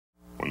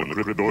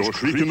crypt doors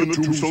creak and the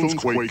tombstones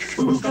quake.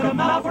 Spooks come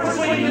out for a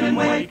swing and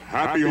wait.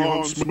 Happy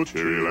haunts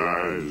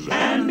materialize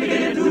And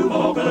begin to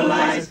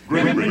vocalize.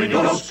 Grim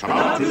ghosts come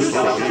out to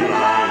socialize.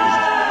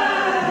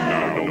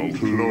 Now don't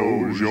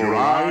close your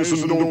eyes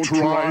and don't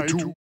try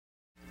to.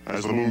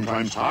 As the moon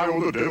climbs high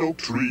on the dead oak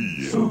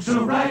tree, Spooks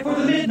arrive for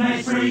the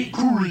midnight spree.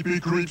 creepy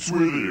creeps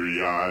with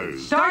eerie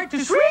eyes Start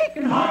to shriek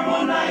and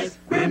harmonize.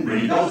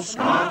 Grim ghosts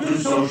come out to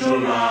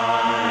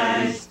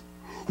socialize.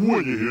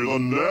 when you hear the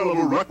knell of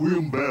a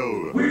requiem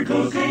bell. Weird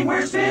ghosts came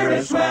where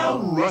spirits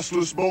dwell.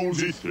 Restless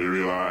bones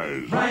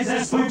etherealize. Rise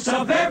as spooks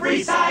of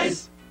every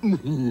size. When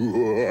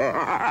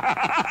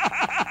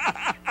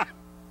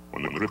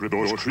the crypt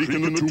doors creak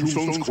and the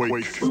tombstones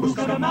quake. Spooks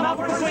come out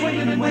for a swing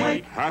and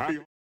wait. Happy